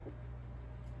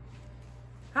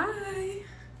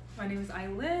My name is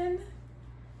Aylin.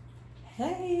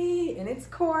 Hey, and it's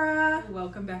Cora.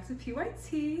 Welcome back to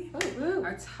PYT,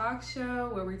 our talk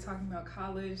show where we're talking about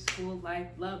college, school, life,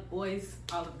 love, boys,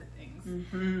 all of the things.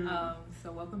 Mm-hmm.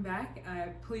 So welcome back.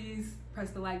 Please press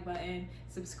the like button,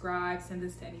 subscribe, send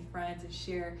this to any friends, and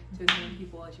share to as many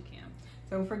people as you can.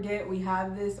 Don't forget, we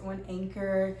have this on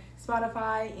Anchor,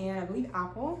 Spotify, and I believe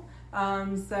Apple.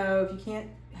 So if you can't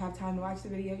have time to watch the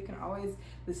video, you can always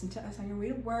listen to us on your way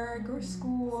to work or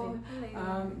school.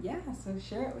 So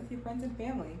share it with your friends and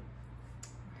family.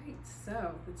 Right,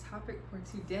 so the topic for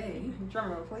today,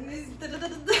 drum roll please.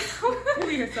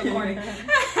 We are so corny.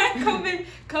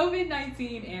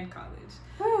 COVID-19 and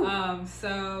college.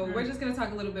 So we're just going to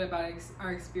talk a little bit about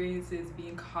our experiences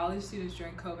being college students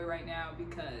during COVID right now,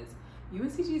 because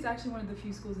UNCG is actually one of the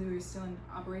few schools that are still in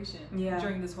operation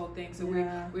during this whole thing. So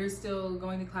we're still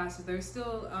going to classes. There's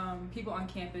still people on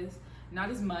campus, not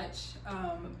as much,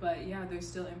 but there's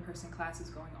still in-person classes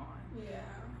going on. Yeah,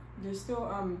 there's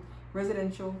still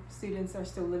residential students are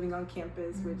still living on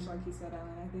campus, which, like you said,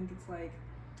 Ellen, I think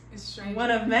it's strange.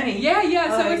 One of many. So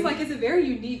it's a very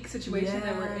unique situation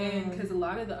that we're in, because a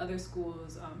lot of the other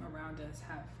schools around us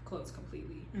have closed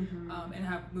completely and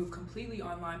have moved completely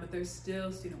online, but there's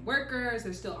still student workers,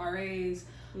 there's still RAs,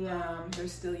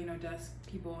 there's still desk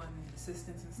people and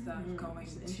assistants and stuff going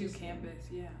to campus.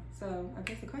 So I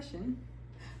guess the question,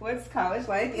 what's college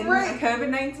like in the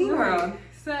COVID-19 world?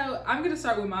 So I'm going to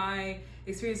start with my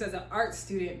experience as an art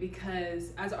student,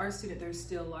 because as an art student there's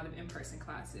still a lot of in-person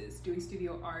classes. Doing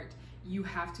studio art, you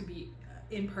have to be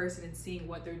in person and seeing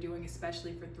what they're doing,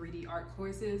 especially for 3D art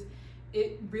courses.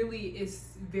 It really is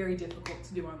very difficult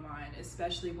to do online,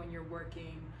 especially when you're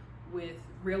working with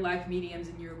real life mediums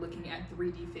and you're looking at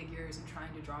 3D figures and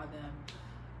trying to draw them.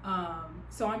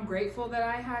 So I'm grateful that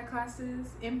I had classes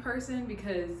in person,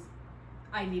 because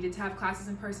I needed to have classes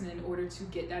in person in order to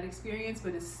get that experience,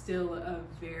 but it's still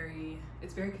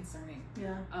it's very concerning.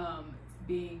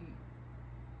 Being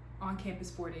on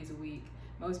campus 4 days a week.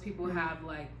 Most people have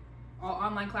like all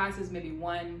online classes, maybe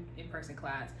one in-person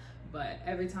class, but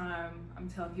every time I'm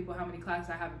telling people how many classes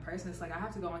I have in person, it's like I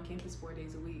have to go on campus 4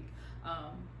 days a week.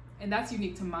 And that's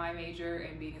unique to my major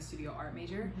and being a studio art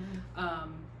major.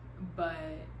 But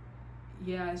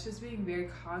it's just being very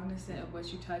cognizant of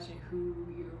what you touch and who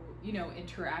you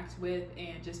interact with,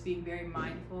 and just being very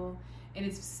mindful. And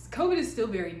COVID is still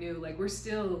very new. Like, we're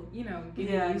still,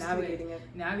 getting used to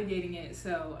navigating it.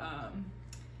 So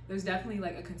there's definitely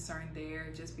like a concern there,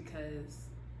 just because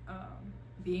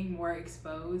being more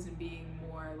exposed and being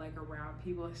more like around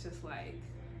people, it's just like,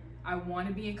 I want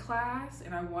to be in class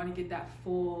and I want to get that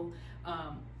full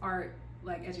art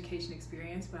like education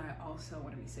experience, but I also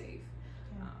want to be safe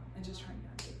and just trying to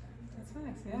navigate that.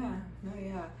 That's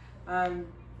nice.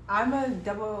 I'm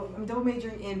double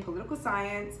majoring in political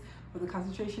science with a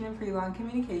concentration in pre-law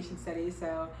communication studies.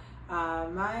 So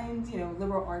mine's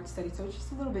liberal arts studies, so it's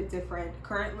just a little bit different.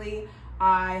 Currently,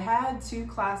 I had 2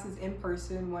 classes in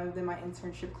person, one of them my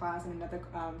internship class and another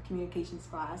communications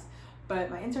class. But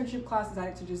my internship class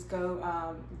decided to just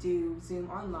go do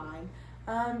Zoom online.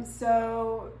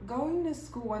 So going to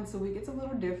school once a week, it's a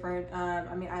little different.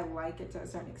 I like it to a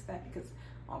certain extent, because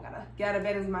I gotta get out of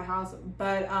bed in my house.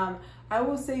 But I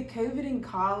will say COVID in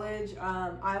college,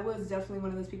 I was definitely one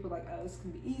of those people like, oh, this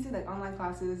can be easy, like online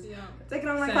classes. Taking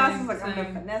online classes, like I'm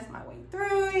gonna finesse my way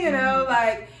through,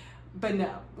 but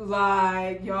no,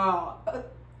 like y'all.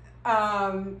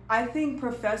 I think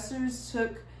professors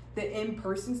took the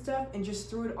in-person stuff and just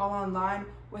threw it all online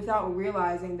without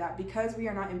realizing that because we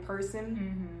are not in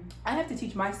person, I have to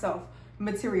teach myself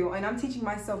material, and I'm teaching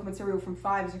myself material from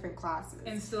 5 different classes.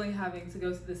 And still having to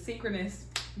go to the synchronous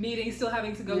meeting, still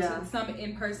having to go to some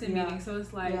in-person meetings. So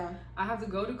it's like, I have to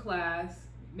go to class,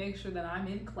 make sure that I'm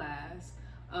in class,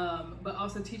 but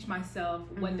also teach myself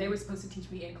what they were supposed to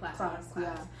teach me in class.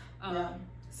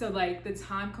 So like the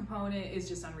time component is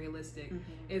just unrealistic.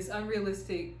 It's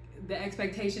unrealistic, the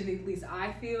expectation, at least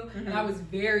I feel. And I was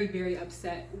very, very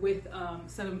upset with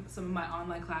some of my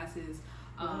online classes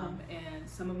and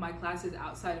some of my classes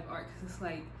outside of art, because it's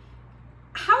like,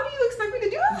 how do you expect me to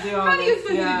do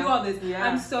all this?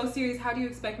 I'm so serious. How do you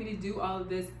expect me to do all of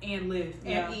this and live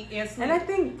and eat and sleep? And I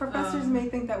think professors may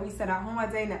think that we sit at home all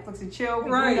day, Netflix and chill, we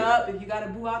boot up, if you got to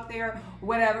boo out there,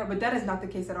 whatever. But that is not the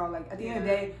case at all. Like, at the end of the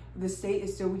day, the state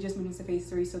is still, we just moved into phase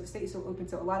 3, so the state is still open.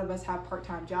 So a lot of us have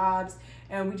part-time jobs,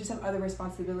 and we just have other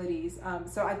responsibilities.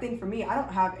 So I think for me, I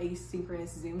don't have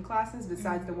asynchronous Zoom classes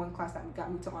besides the one class that got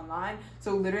moved to online.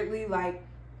 So literally, like,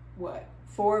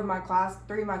 3 of my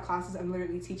classes I'm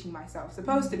literally teaching myself,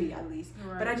 supposed to be at least,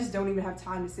 right. But I just don't even have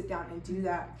time to sit down and do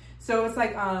that. So it's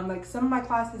like some of my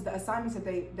classes, the assignments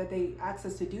that they ask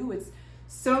us to do, it's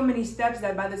so many steps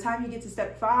that by the time you get to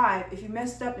step 5, if you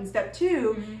messed up in step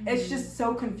 2, it's just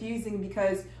so confusing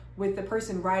because with the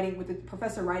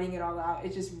professor writing it all out,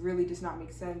 it just really does not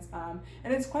make sense.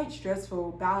 And it's quite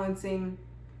stressful balancing.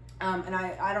 And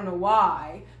I don't know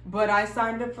why, but I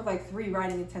signed up for like 3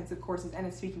 writing intensive courses and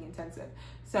a speaking intensive.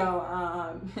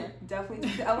 So definitely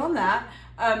need to L on that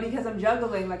because I'm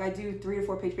juggling. Like I do 3 to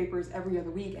 4 page papers every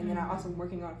other week, and then I also am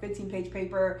working on a 15-page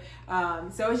paper.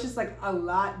 So it's just like a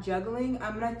lot juggling.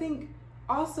 And I think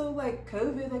also like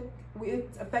COVID, like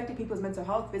it's affected people's mental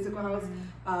health, physical health.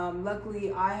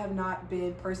 Luckily, I have not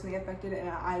been personally affected, and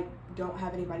I don't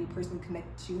have anybody personally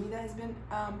connected to me that has been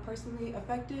personally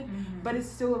affected. But it's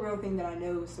still a real thing that I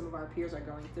know some of our peers are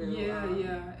going through. Yeah,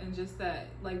 and just that,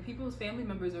 like, people's family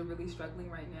members are really struggling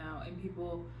right now, and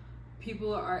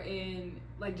people are in,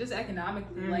 like, just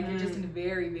economically, like, you're just in a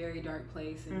very, very dark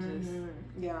place, and just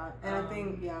and I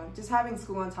think just having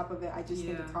school on top of it, I just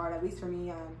think it's hard, at least for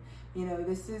me. You know,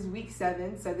 this is week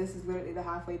 7, so this is literally the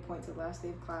halfway point to the last day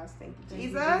of class. Thank you,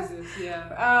 Jesus.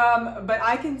 Yeah. But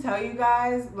I can tell you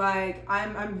guys, like,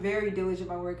 I'm very diligent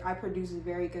in my work. I produce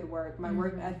very good work. My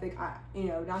work ethic, not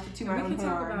to toot my own horn. We can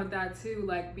talk about that too,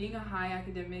 like being a high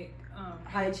academic,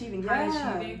 high achieving,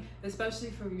 especially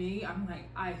for me. I'm like,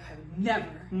 I have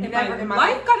never in my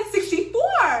life life got a 64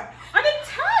 on a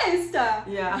test.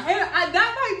 Yeah, and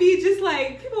that might be just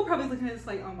like, people are probably looking at this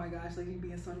like, oh my gosh, like, you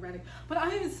being so erratic. But I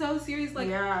am so serious, like,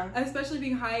 especially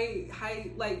being high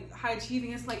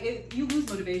achieving. It's like you lose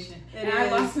motivation, I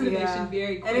lost motivation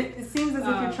very quick. And it seems as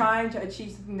if you're trying to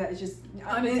achieve something that is just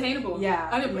unattainable,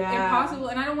 impossible.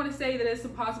 And I don't want to say that it's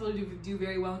impossible to do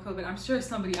very well in COVID. I'm sure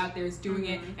somebody out there is doing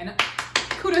it, and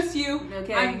kudos to you.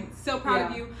 Okay. I'm so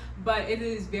proud of you. But it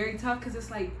is very tough because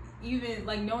it's like, even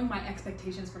like knowing my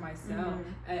expectations for myself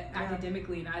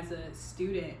academically and as a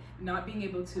student, not being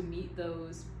able to meet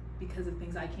those because of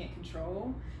things I can't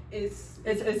control, it's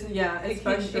frustrating.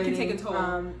 It can take a toll.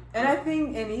 And I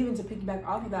think, and even to piggyback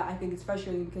off of that, I think it's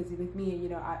frustrating because with me,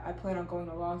 I plan on going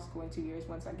to law school in 2 years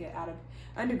once I get out of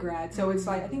undergrad. So it's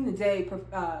like, I think the day,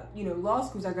 law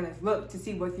schools are going to look to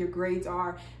see what your grades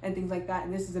are and things like that.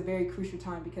 And this is a very crucial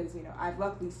time because, I've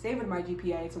luckily saved my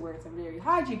GPA to where it's a very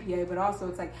high GPA, but also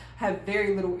it's like, have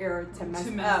very little error to mess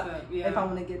up if I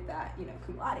want to get that,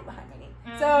 cum laude behind my name.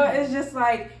 So it's just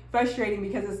like frustrating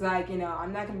because it's like,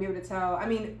 I'm not going to be able to tell. I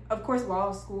mean, of course,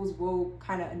 law schools will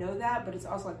kind of know that, but it's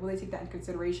also like, will they take that into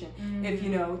consideration? If,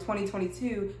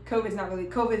 2022,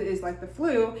 COVID is like the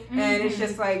flu, and it's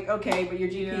just like, okay, but your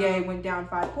GPA went down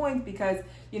 5 points because,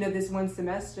 this one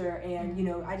semester, and,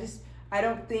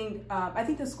 I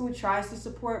think the school tries to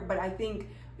support, but I think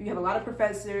you have a lot of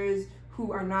professors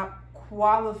who are not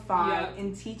qualified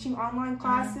in teaching online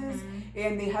classes,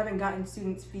 and they haven't gotten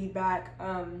students' feedback.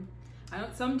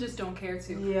 Some just don't care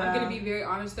to. I'm going to be very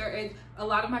honest there. A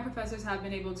lot of my professors have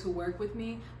been able to work with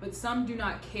me, but some do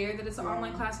not care that it's an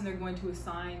online class, and they're going to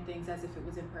assign things as if it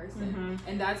was in person.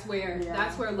 And that's where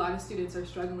a lot of students are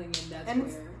struggling,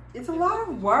 and it's a lot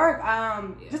of work.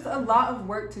 Just a lot of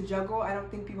work to juggle. I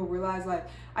don't think people realize, like,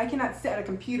 I cannot sit at a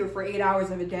computer for 8 hours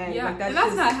of a day. Yeah, like,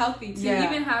 that's not healthy. To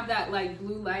even have that, like,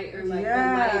 blue light or like the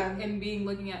light and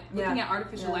looking at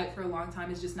artificial light for a long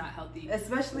time is just not healthy.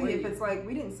 Especially if it's like,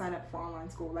 we didn't sign up for online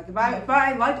school. Like, if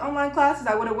I liked online classes,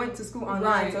 I would have went to school online.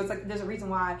 Right. So it's like, there's a reason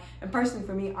why. And personally,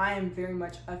 for me, I am very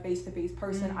much a face-to-face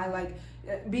person. I like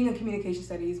being a communication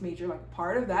studies major. Like,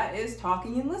 part of that is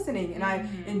talking and listening, and I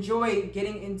enjoy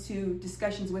getting into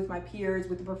discussions with my peers,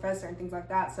 with the professor, and things like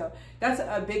that. So that's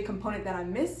a big component that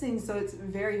I'm missing. So it's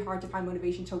very hard to find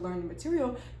motivation to learn the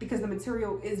material because the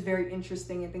material is very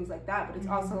interesting and things like that. But it's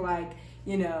also like,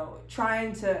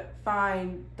 trying to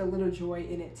find the little joy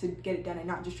in it to get it done, and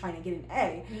not just trying to get an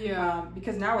A.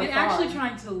 Because now we're actually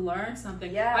trying to learn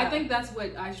something. I think that's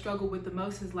what I struggle with the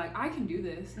most is like, I can do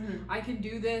this. I can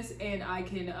do this, and I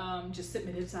can just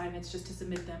submit assignments just to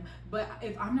submit them. But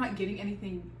if I'm not getting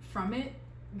anything from it,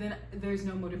 then there's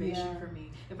no motivation for me.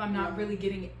 If I'm not really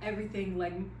getting everything,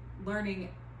 like learning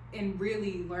and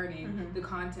really learning the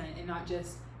content and not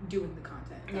just doing the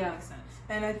content. If that makes sense.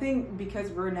 And I think because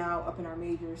we're now up in our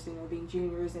majors, being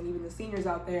juniors, and even the seniors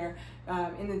out there,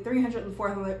 in the 300 and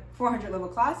 400 level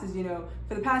classes,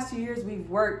 for the past 2 years, we've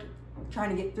worked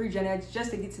trying to get through gen eds just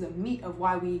to get to the meat of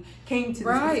why we came to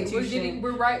this institution.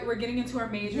 We're getting into our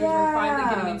majors. We're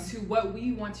finally getting into what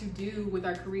we want to do with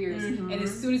our careers. And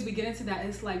as soon as we get into that,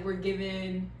 it's like we're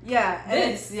given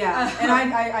this. And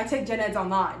I take gen eds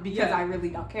online because I really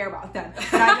don't care about them.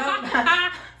 And I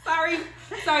don't Sorry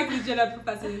to the gen ed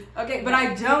professors. Okay, but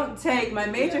I don't take my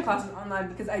major classes online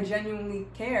because I genuinely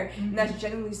care. Mm-hmm. And that's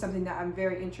genuinely something that I'm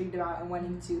very intrigued about and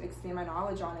wanting to expand my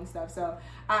knowledge on and stuff. So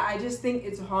I just think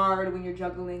it's hard when you're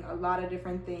juggling a lot of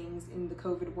different things in the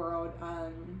COVID world.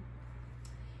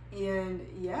 And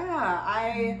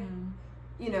yeah,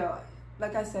 you know,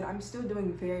 like I said, I'm still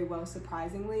doing very well,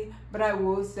 surprisingly. But I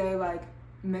will say, like,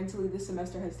 mentally this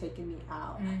semester has taken me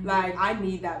out. Like, I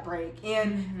need that break.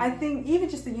 And I think even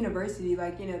just the university,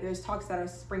 like, you know, there's talks that our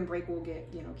spring break will get,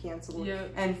 you know, canceled.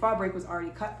 And fall break was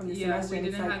already cut from the semester. We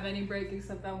didn't have any break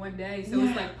except that one day. So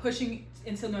it's like pushing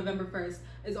until November 1st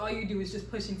is all you do is just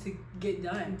pushing to get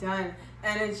done.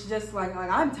 And it's just like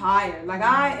I'm tired. Like,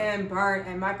 I am burnt.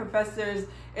 And my professors,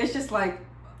 it's just like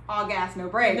all gas, no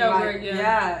break. Break,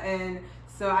 and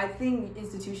so I think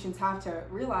institutions have to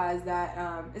realize that,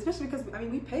 especially because, I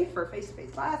mean, we pay for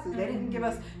face-to-face classes. They didn't give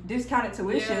us discounted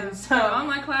tuition. So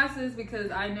online classes, because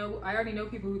I already know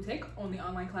people who take only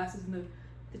online classes, and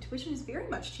the tuition is very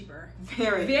much cheaper.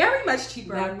 Very much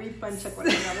cheaper. That refund check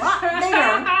was a lot bigger.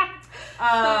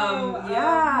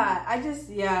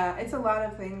 It's a lot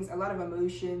of things, a lot of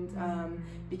emotions,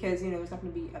 because, you know, there's not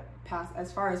going to be a pass,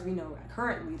 as far as we know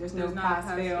currently, there's no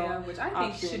pass-fail, which I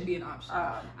think should be an option.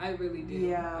 I really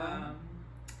do.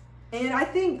 And I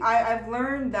think I've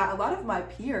learned that a lot of my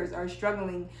peers are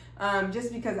struggling,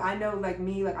 just because I know, like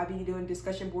me, like I be doing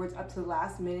discussion boards up to the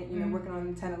last minute, you know, working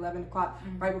on 10, 11 o'clock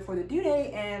right before the due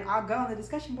date, and I'll go on the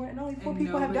discussion board and only 4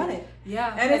 people have done it.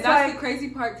 And it's that's like, the crazy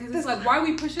part, because it's like, why are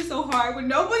we pushing so hard when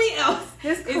nobody else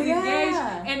is engaged?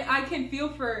 And I can feel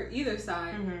for either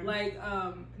side, like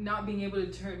not being able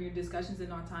to turn your discussions in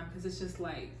on time, because it's just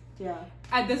like,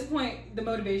 at this point, the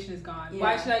motivation is gone.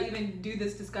 Why should I even do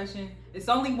this discussion? It's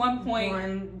only one point.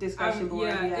 One discussion board.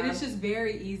 And it's just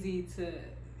very easy to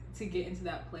get into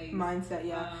that place. Mindset,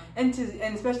 and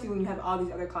especially when you have all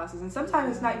these other classes. And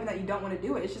sometimes it's not even that you don't want to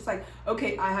do it. It's just like,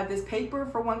 okay, I have this paper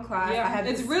for one class. I have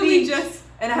this really speech, just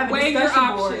and I have a weighing discussion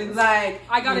your options. board. Like,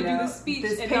 I got to do the speech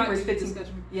this and paper not is do the 15.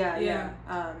 discussion.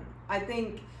 I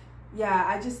think,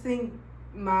 I just think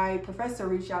my professor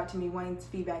reached out to me wanting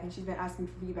feedback, and she's been asking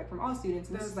for feedback from all students,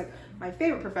 and this is like my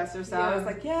favorite professor, so I was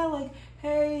like,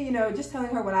 hey, you know, just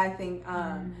telling her what I think,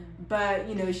 but,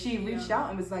 you know, she reached out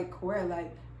and was like, Cora,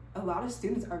 like, a lot of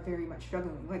students are very much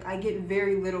struggling. Like, I get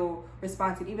very little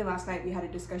response, and even last night we had a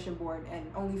discussion board and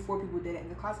only 4 people did it, and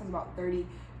the class has about 30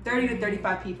 to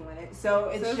 35 people in it. So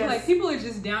it's just like people are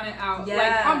just down and out,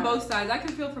 like on both sides. I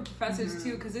can feel for professors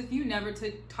too, because if you never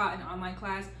taught an online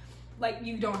class, like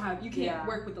you can't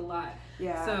work with a lot.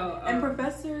 So and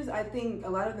professors, I think a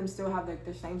lot of them still have like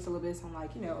their same syllabus on,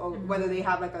 like, you know, or whether they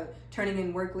have like a turning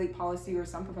in work late policy, or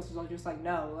some professors are just like,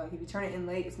 no, like if you turn it in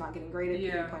late, it's not getting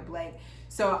graded, point blank.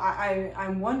 So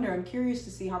I'm curious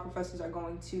to see how professors are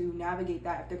going to navigate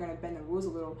that, if they're going to bend the rules a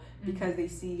little, because they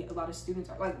see a lot of students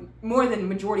are like more than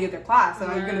majority of their class. So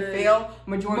are you going to fail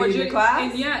majority of your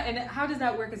class? And how does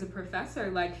that work as a professor?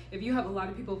 Like, if you have a lot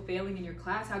of people failing in your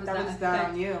class, how does that affect that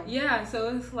on you? So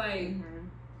it's like,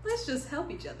 let's just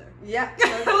help each other.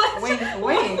 Wink,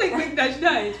 nudge,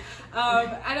 nudge.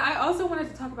 And I also wanted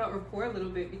to talk about rapport a little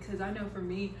bit, because I know for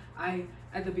me,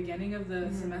 at the beginning of the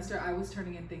semester, I was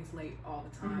turning in things late all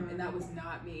the time, and that was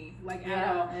not me, like,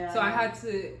 at all. So I had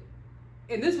to,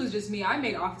 and this was just me, I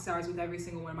made office hours with every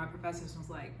single one of my professors, and was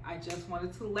like, I just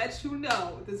wanted to let you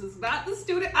know, this is not the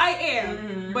student I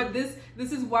am, but this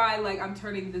is why, like, I'm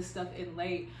turning this stuff in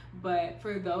late. But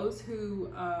for those who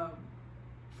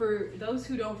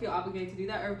don't feel obligated to do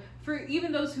that, or for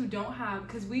even those who don't have,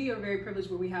 because we are very privileged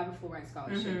where we have a full ride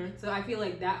scholarship, so I feel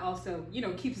like that also, you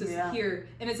know, keeps us here,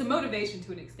 and it's a motivation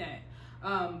to an extent.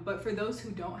 But for those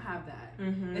who don't have that,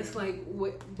 it's like,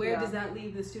 where does that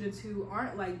leave the students who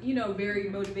aren't, like, you know, very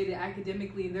motivated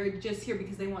academically, and they're just here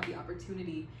because they want the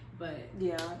opportunity? But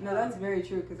that's very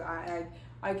true, because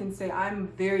I can say I'm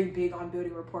very big on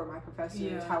building rapport with my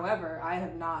professors. However, I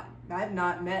have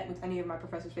not met with any of my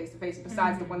professors face to face,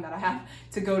 besides the one that I have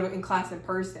to go to in class in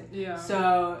person.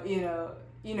 So, you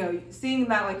know, seeing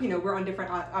that, like, you know, we're on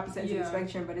different opposite ends of the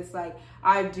spectrum, but it's like,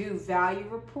 I do value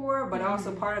rapport, but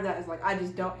also part of that is like, I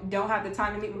just don't have the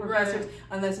time to meet with professors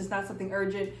unless it's not something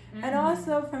urgent. And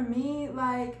also for me,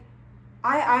 like,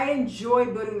 I enjoy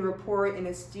building the rapport in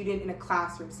a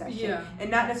classroom session, and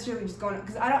not necessarily just going,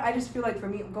 because I just feel like for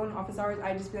me, going to office hours,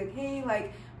 I just be like, hey,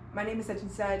 like, my name is such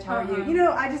and such, how are you? You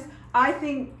know, I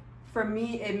think for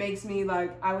me, it makes me,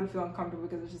 like, I would feel uncomfortable,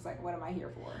 because it's just like, what am I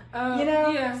here for? You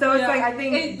know? So it's like, I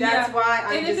think that's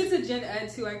why if it's a gen ed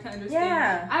too, I can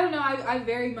understand. I don't know, I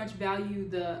very much value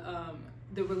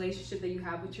the relationship that you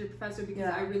have with your professor,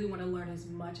 because I really want to learn as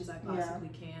much as I possibly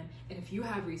can. And if you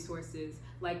have resources,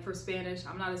 like for Spanish,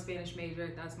 I'm not a Spanish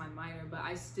major, that's my minor, but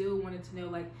I still wanted to know,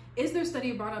 like, is there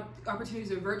study abroad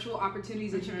opportunities or virtual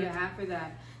opportunities that you can have for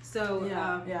that? So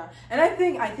and I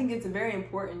think it's a very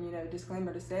important, you know,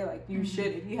 disclaimer to say, like, you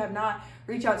should, if you have not,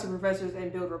 reach out to professors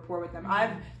and build rapport with them.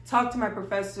 I've talked to my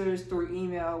professors through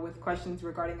email with questions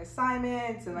regarding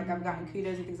assignments, and like I've gotten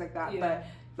kudos and things like that, but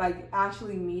like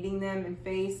actually meeting them in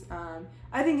face,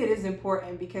 I think it is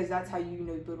important, because that's how you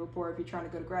know, build rapport. If you're trying to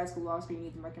go to grad school, law school, you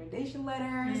need the recommendation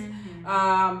letters.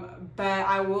 But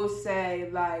I will say,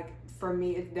 like, for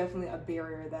me, it's definitely a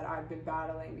barrier that I've been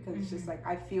battling, because it's just like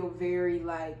I feel very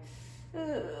like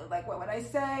what would I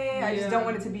say? I just don't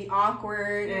want it to be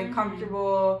awkward and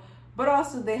uncomfortable. But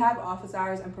also, they have office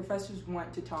hours, and professors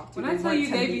want to talk to you. When I tell you,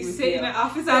 they be sitting at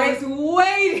office hours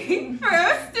waiting for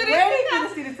us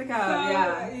students to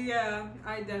come. Yeah,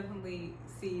 I definitely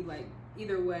see, like,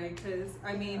 either way, because,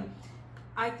 I mean,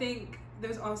 I think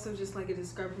there's also just, like, a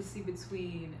discrepancy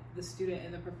between the student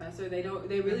and the professor. They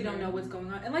really don't know what's going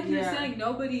on. And like you're saying,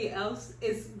 nobody else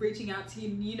is reaching out to you.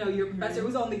 You know, your professor, it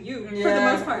was only you for the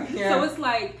most part. So it's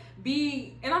like,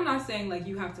 and I'm not saying like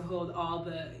you have to hold all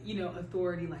the, you know,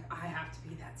 authority, like I have to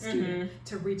be that student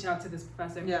to reach out to this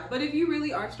professor. But if you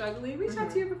really are struggling, reach out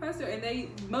to your professor, and they,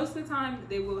 most of the time,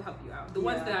 they will help you out. The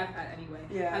ones that I've had anyway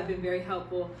have been very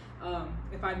helpful.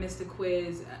 If I missed a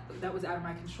quiz that was out of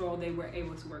my control, they were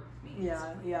able to work with me.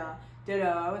 Ditto.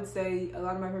 I would say a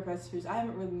lot of my professors, I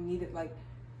haven't really needed like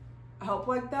help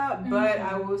like that, but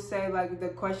I will say, like, the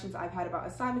questions I've had about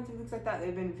assignments and things like that,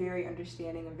 they've been very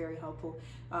understanding and very helpful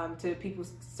to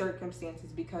people's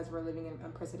circumstances, because we're living in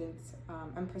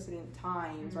unprecedented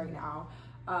times right now.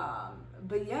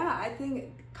 But yeah, I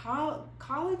think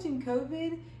college and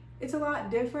COVID, it's a lot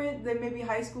different than maybe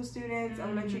high school students,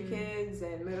 elementary kids,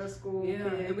 and middle school kids.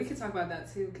 And we can talk about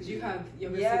that too, because you have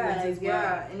younger siblings as well.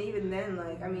 Yeah, and even then,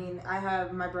 like, I mean, I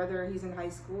have my brother, he's in high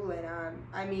school, and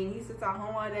I mean, he sits at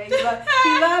home all day.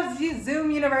 He loves Zoom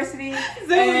University.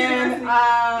 University.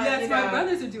 Yes, my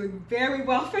brothers are doing very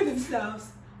well for themselves.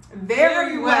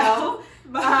 Very well.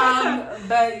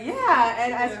 But yeah,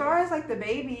 and as far as like the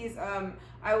babies,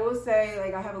 I will say,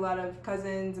 like, I have a lot of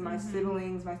cousins and my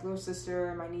siblings, my little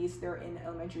sister, my niece, they're in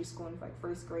elementary school in like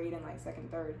first grade and like second,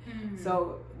 third.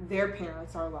 So their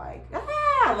parents are like,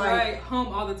 home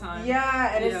all the time.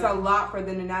 Yeah, and it's a lot for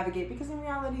them to navigate, because in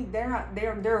reality they're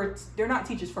not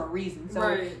teachers for a reason. So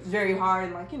it's very hard,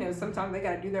 and like, you know, sometimes they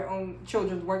gotta do their own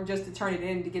children's work just to turn it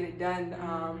in to get it done.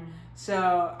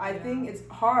 So I think it's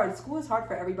hard. School is hard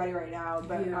for everybody right now,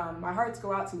 but my hearts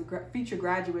go out to the future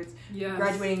graduates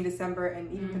graduating in December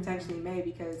and even potentially May,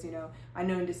 because, you know, I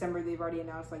know in December they've already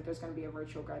announced like there's going to be a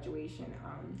virtual graduation.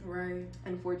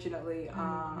 Unfortunately, and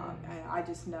I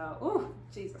just know,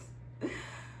 Jesus.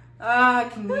 I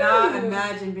cannot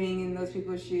imagine being in those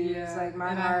people's shoes. Like,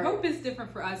 my heart. I hope it's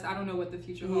different for us. I don't know what the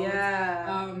future holds.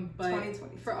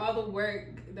 But for all the work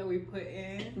that we put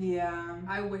in,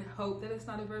 I would hope that it's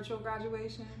not a virtual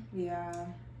graduation.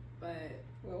 But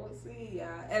well, we'll see.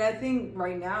 And I think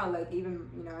right now, like, even,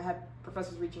 you know, I have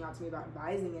professors reaching out to me about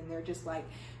advising, and they're just like,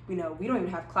 you know, we don't even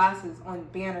have classes on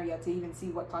Banner yet to even see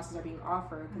what classes are being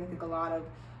offered, because I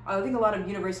think a lot of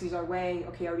universities are weighing,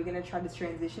 okay, are we going to try to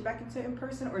transition back into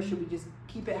in-person, or should we just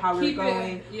keep it how we're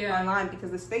going online?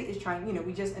 Because the state is trying, you know,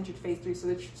 we just entered phase 3, so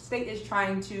the state is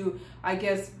trying to, I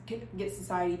guess, get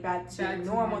society back to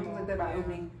normal, things like that, by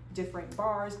opening different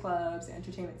bars, clubs,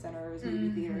 entertainment centers,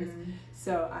 movie theaters.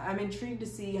 So I'm intrigued to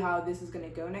see how this is going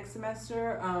to go next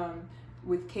semester,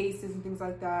 with cases and things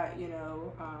like that, you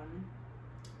know.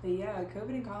 But yeah, COVID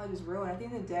in college is real, and at the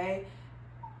end of the day,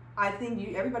 I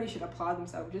think everybody should applaud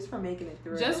themselves just for making it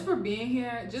through. Just for being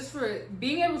here, just for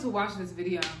being able to watch this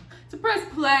video, to press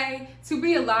play, to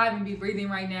be alive and be breathing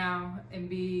right now, and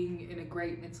being in a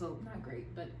great mental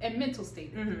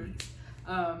state.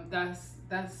 That's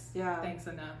thanks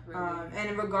enough, really.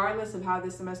 And regardless of how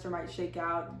this semester might shake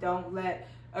out, don't let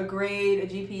a grade, a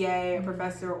GPA, a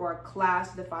professor, or a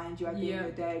class define you at the end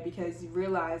of the day, because you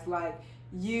realize, like,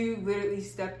 you literally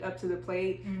stepped up to the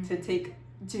plate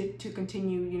to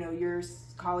continue, you know, your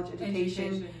college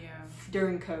education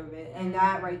during COVID, and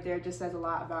that right there just says a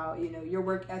lot about, you know, your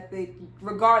work ethic.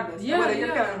 Regardless, whether you're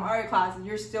going to art classes,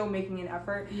 you're still making an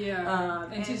effort.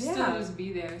 And to still just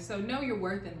be there. So know your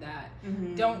worth in that.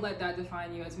 Don't let that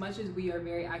define you. As much as we are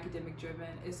very academic driven,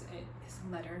 it's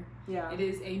a letter. It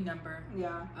is a number.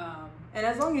 And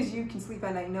as long as you can sleep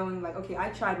at night knowing, like, okay, I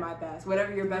tried my best.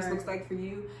 Whatever your best looks like for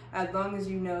you, as long as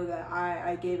you know that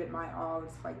I gave it my all and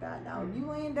stuff like that. Now, you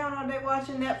laying down all day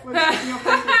watching Netflix with your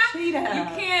face with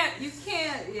cheetah. You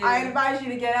can't. Yeah. I advise you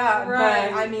to get out.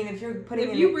 Right. But I mean, if you're putting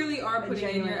if in you really are putting in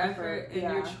genuine your effort and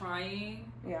yeah. you're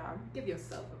trying, yeah, give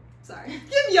yourself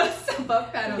give yourself a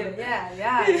pat on the back.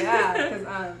 Yeah. Because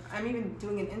I'm even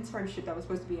doing an internship that was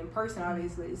supposed to be in person,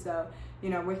 obviously. So, you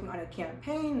know, working on a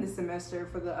campaign this semester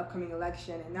for the upcoming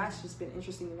election, and that's just been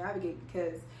interesting to navigate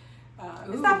because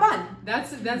it's not fun.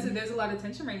 There's a lot of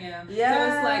tension right now. Yeah.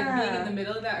 So it's like being in the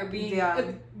middle of that, or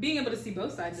being able to see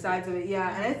both sides of it.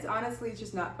 Yeah, and it's honestly it's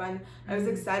just not fun. I was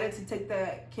excited to take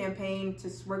the campaign to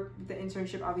work the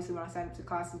internship. Obviously, when I signed up to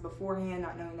classes beforehand,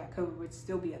 not knowing that COVID would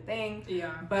still be a thing.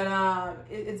 Yeah. But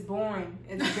it's boring.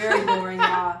 It's very boring,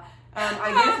 y'all.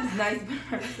 I guess it's nice,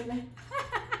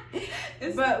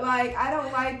 but like I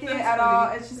don't like it at all.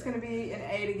 It's just gonna be an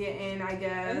A to get in, I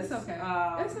guess. It's okay.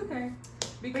 It's okay.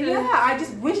 Because, but yeah, I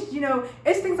just wish, you know,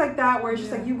 it's things like that where it's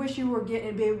just like you wish you were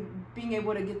being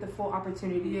able to get the full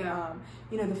opportunity, you know,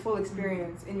 the full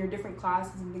experience in your different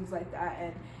classes and things like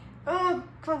that. And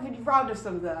COVID robbed us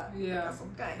of that. Yeah, that's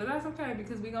okay. But that's okay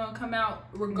because we're gonna come out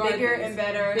regardless. Bigger and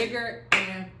better. Bigger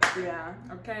and better. Yeah.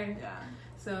 Okay. Yeah.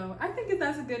 So I think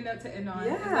that's a good note to end on.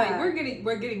 Yeah. It's like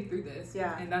we're getting through this.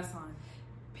 Yeah. And that's fine.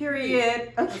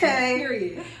 Period. Okay.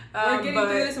 Period. We're getting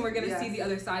through this, and we're gonna see the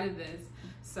other side of this.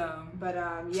 So, but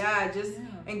just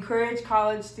encourage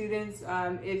college students.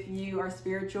 If you are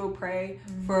spiritual, pray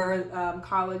for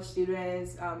college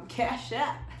students. Cash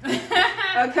App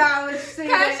a college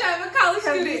student. Cash App a college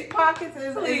student. These pockets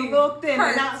is a little thin,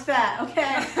 and not fat.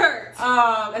 Okay,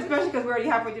 especially because we're already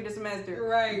halfway through the semester.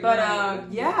 Right. But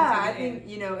I think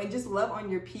and just love on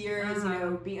your peers. You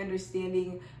know, be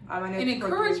understanding. And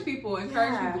encourage people.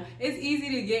 It's easy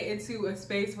to get into a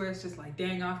space where it's just like,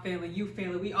 dang, I'm failing, you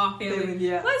failing, we all failing.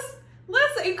 Yeah.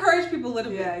 Let's encourage people a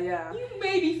little bit. Yeah. You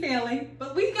may be failing,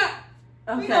 but we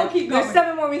gonna keep going. There's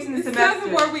 7 more weeks in the semester.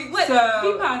 7 more weeks. Let's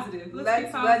be positive. Let's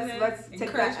be positive. Let's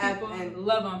take that people and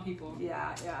love on people.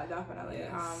 Yeah, definitely.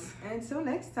 Yes. And until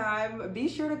next time, be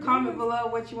sure to comment below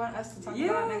what you want us to talk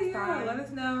about next time. Let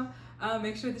us know.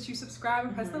 Make sure that you subscribe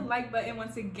and press the like button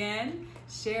once again.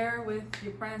 Share with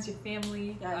your friends, your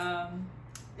family. Yes.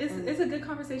 It's a good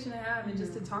conversation to have and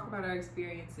just to talk about our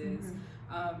experiences.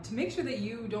 To make sure that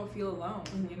you don't feel alone,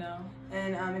 you know.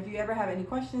 And if you ever have any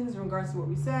questions in regards to what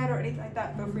we said or anything like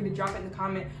that, feel free to drop it in the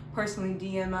comment. Personally,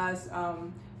 DM us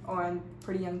on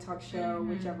Pretty Young Talk Show,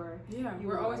 whichever. Yeah,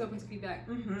 we're always open to feedback.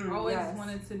 Always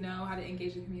wanted to know how to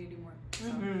engage the community more.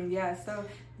 So. So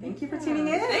thank you for tuning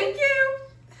in. Thank you.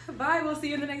 Bye. We'll see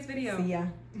you in the next video. See ya.